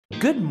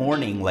Good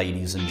morning,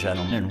 ladies and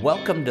gentlemen, and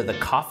welcome to the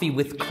Coffee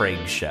with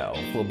Craig show.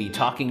 We'll be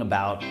talking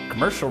about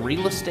commercial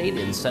real estate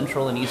in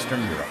Central and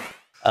Eastern Europe.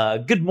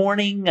 Good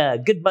morning,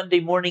 good Monday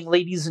morning,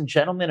 ladies and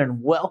gentlemen,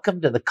 and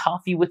welcome to the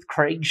Coffee with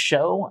Craig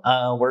show.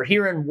 We're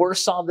here in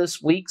Warsaw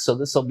this week, so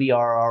this will be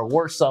our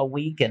Warsaw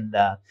week, and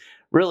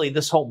really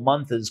this whole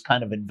month is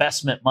kind of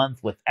investment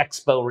month with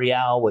EXPO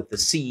Real, with the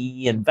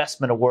CEE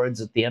investment awards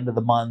at the end of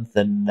the month,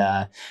 and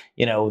the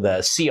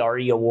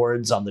CRE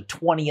awards on the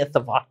 20th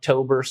of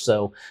October.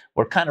 So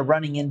we're kind of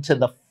running into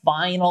the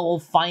final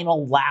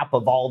lap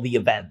of all the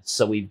events.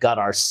 So we've got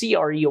our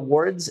CRE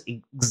awards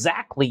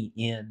exactly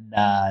in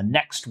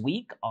next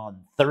week on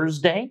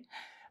Thursday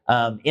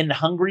in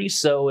Hungary.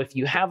 So if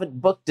you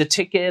haven't booked a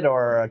ticket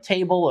or a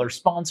table or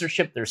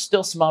sponsorship, there's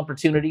still some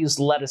opportunities.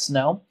 Let us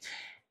know.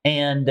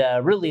 And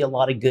really a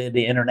lot of good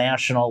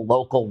international,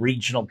 local,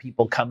 regional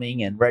people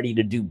coming and ready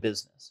to do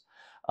business.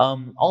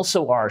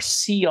 Also our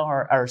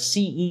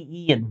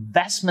CEE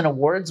Investment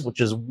Awards, which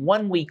is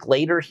 1 week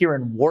later here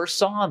in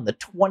Warsaw on the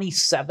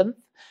 27th.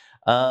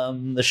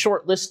 The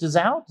short list is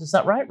out. Is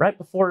that right?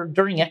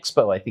 During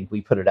Expo, I think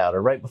we put it out,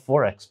 or right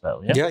before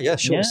Expo. Yeah,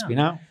 sure. It's been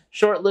out.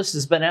 Short list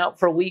has been out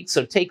for a week,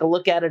 so take a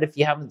look at it if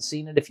you haven't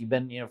seen it. If you've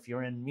been, if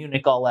you're in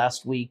Munich all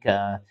last week,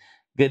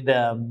 good,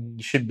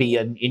 you should be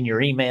in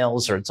your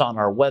emails, or it's on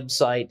our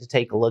website to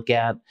take a look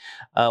at.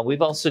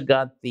 We've also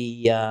got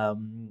the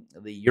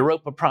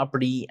Europa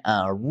Property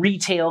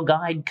Retail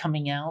Guide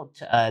coming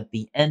out at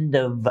the end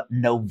of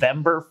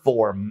November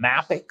for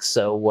MAPIC.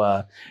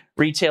 So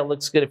retail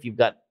looks good. If you've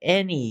got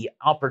any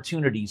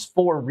opportunities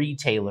for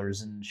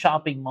retailers in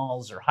shopping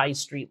malls or high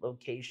street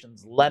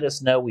locations, let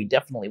us know. We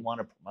definitely want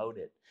to promote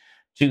it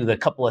to the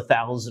couple of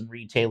thousand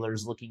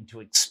retailers looking to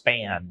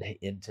expand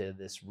into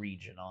this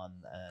region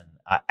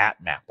at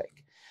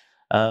MAPIC.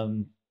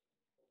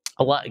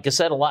 Like I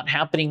said, a lot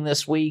happening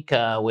this week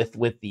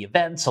with the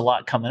events, a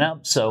lot coming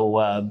up.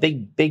 So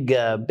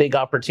big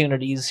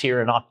opportunities here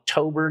in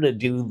October to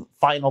do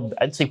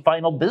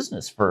final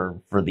business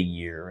for the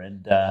year.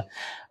 And a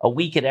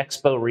week at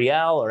Expo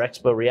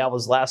Real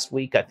was last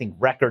week. I think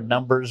record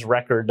number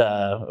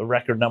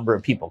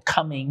of people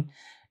coming.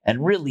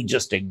 And really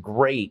just a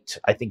great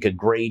atmosphere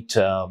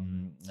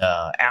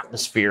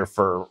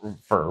for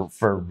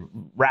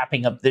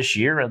wrapping up this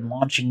year and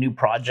launching new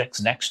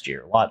projects next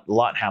year. A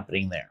lot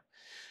happening there.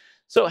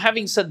 So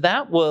having said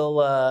that,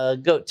 we'll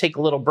go take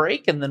a little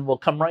break, and then we'll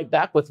come right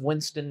back with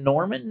Winston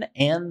Norman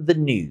and the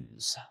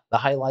news, the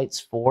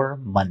highlights for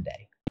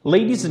Monday.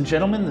 Ladies and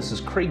gentlemen, this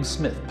is Craig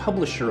Smith,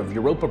 publisher of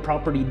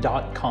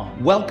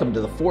EuropaProperty.com. Welcome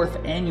to the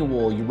 4th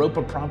annual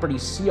Europa Property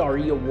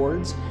CRE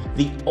Awards,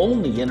 the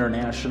only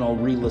international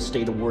real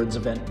estate awards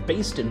event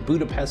based in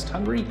Budapest,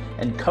 Hungary,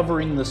 and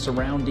covering the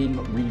surrounding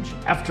region.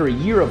 After a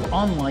year of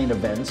online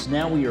events,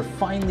 now we are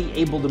finally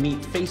able to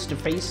meet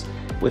face-to-face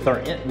with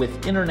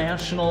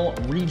international,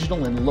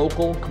 regional, and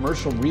local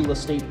commercial real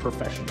estate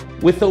professionals.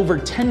 With over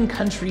 10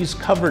 countries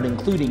covered,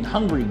 including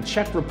Hungary,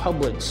 Czech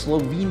Republic,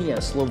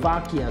 Slovenia,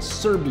 Slovakia,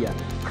 Serbia,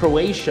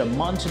 Croatia,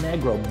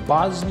 Montenegro,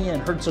 Bosnia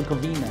and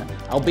Herzegovina,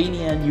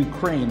 Albania, and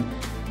Ukraine,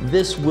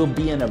 this will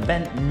be an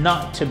event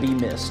not to be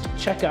missed.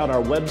 Check out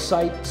our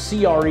website,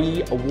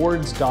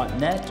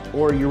 creawards.net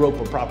or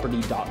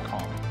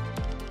EuropaProperty.com.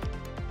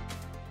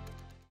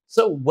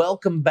 So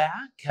welcome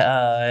back,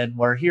 and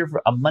we're here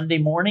for a Monday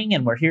morning,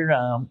 and we're here,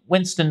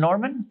 Winston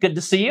Norman, good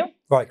to see you.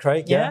 Right,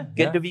 Craig,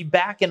 Good to be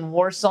back in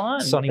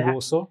Warsaw. Sunny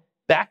Warsaw.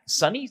 Back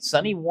sunny,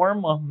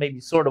 warm, well, maybe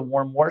sort of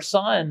warm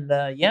Warsaw, and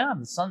the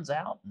sun's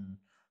out and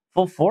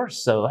full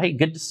force. So hey,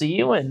 good to see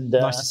you, and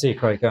nice to see you,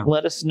 Craig.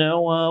 Let us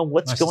know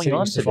what's going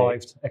on today.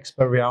 Survived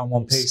Expo Real in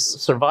one piece.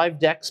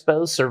 Survived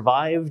Expo,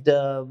 survived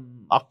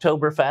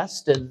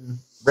Oktoberfest, and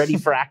ready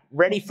for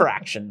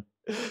action.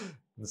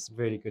 It's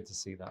really good to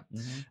see that.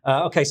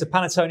 Okay, so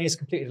Panettone has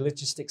completed a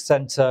logistics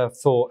centre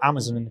for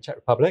Amazon in the Czech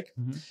Republic,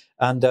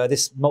 and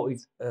this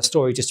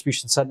multi-story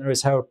distribution centre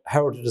is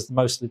heralded as the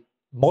most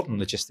modern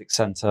logistics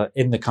centre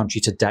in the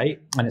country to date,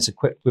 and it's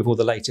equipped with all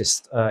the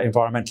latest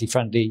environmentally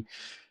friendly,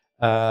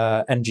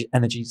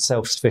 energy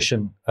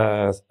self-sufficient,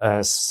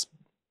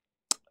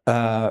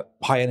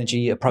 high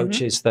energy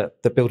approaches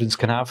that the buildings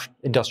can have,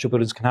 industrial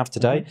buildings can have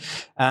today.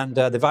 And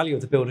the value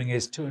of the building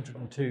is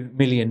 202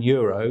 million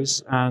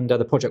euros, and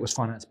the project was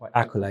financed by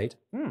Accolade.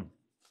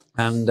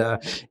 And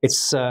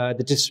it's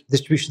the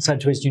distribution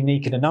centre is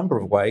unique in a number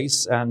of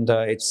ways, and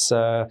it's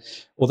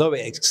although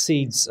it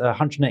exceeds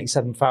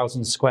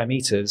 187,000 square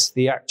meters,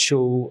 the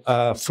actual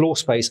floor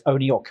space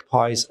only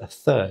occupies a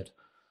third.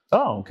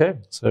 Oh, okay.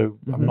 So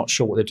I'm not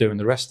sure what they're doing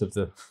the rest of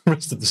the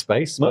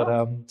space,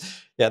 but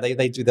yeah,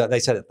 they do that. They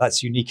said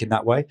that's unique in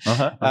that way.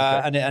 Okay.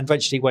 And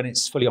eventually, when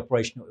it's fully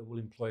operational, it will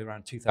employ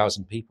around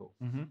 2,000 people.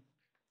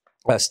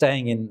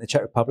 Staying in the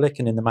Czech Republic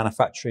and in the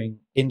manufacturing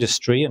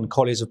industry, and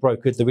Colliers have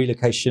brokered the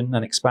relocation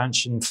and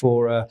expansion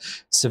for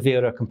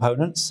Savera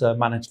Components, a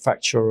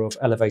manufacturer of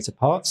elevator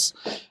parts,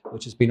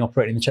 which has been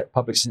operating in the Czech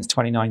Republic since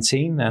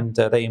 2019, and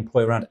they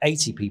employ around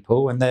 80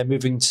 people, and they're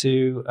moving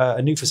to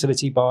a new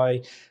facility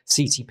by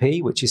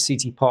CTP, which is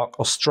CTP Park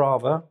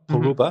Ostrava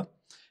Poruba,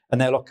 and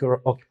they'll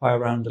occupy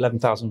around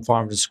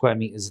 11,500 square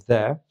meters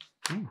there.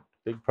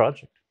 Big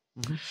project.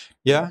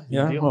 Yeah.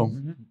 Well,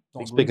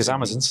 not as big as leasing.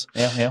 Amazon's.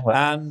 Yeah. Well.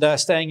 And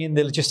staying in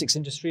the logistics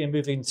industry and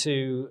moving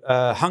to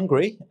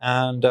Hungary,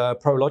 and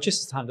Prologis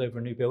has handed over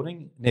a new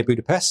building near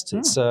Budapest.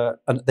 It's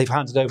and they've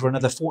handed over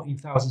another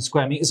 14,000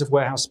 square meters of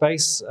warehouse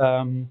space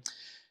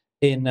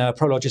in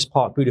Prologis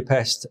Park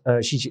Budapest.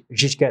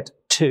 Žižget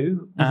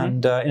 2,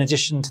 and in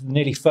addition to the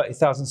nearly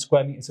 30,000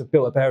 square meters of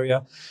built-up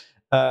area,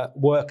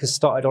 work has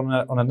started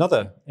on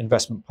another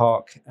investment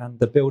park, and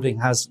the building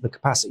has the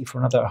capacity for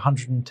another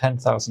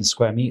 110,000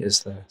 square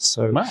meters there.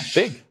 So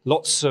big.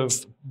 Lots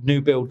of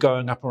new build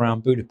going up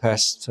around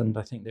Budapest, and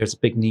I think there's a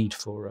big need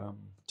for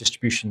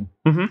distribution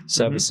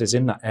services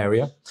in that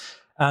area.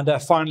 And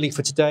finally,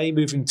 for today,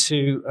 moving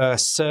to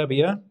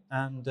Serbia,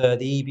 and the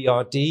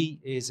EBRD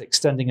is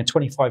extending a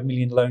 25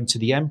 million loan to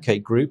the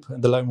MK Group,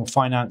 and the loan will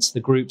finance the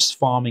group's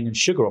farming and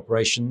sugar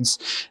operations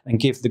and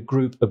give the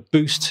group a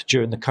boost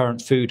during the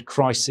current food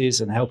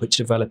crisis and help it to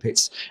develop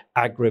its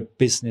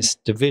agribusiness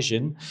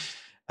division.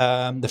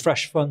 The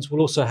fresh funds will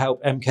also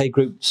help MK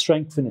Group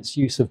strengthen its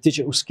use of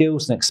digital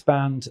skills and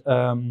expand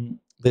the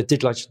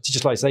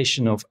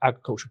digitalization of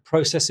agricultural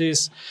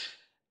processes.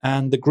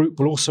 And the group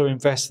will also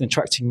invest in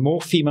attracting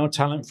more female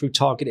talent through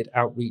targeted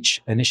outreach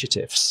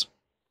initiatives.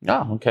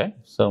 Oh, okay.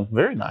 So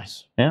very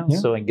nice. Yeah.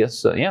 So I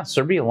guess,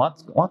 Serbia, a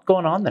lot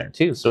going on there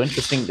too. So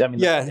interesting. I mean,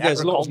 there's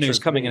a lot of news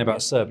coming in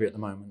about Serbia at the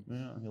moment.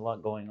 Yeah, a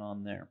lot going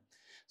on there.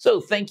 So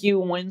thank you,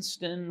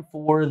 Winston,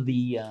 for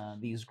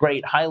these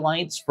great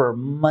highlights for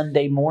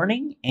Monday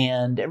morning.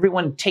 And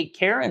everyone take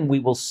care, and we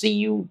will see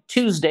you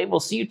Tuesday. We'll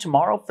see you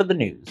tomorrow for the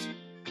news.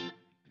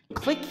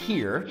 Click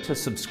here to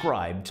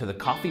subscribe to the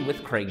Coffee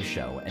with Craig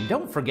show, and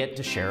don't forget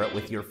to share it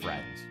with your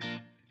friends.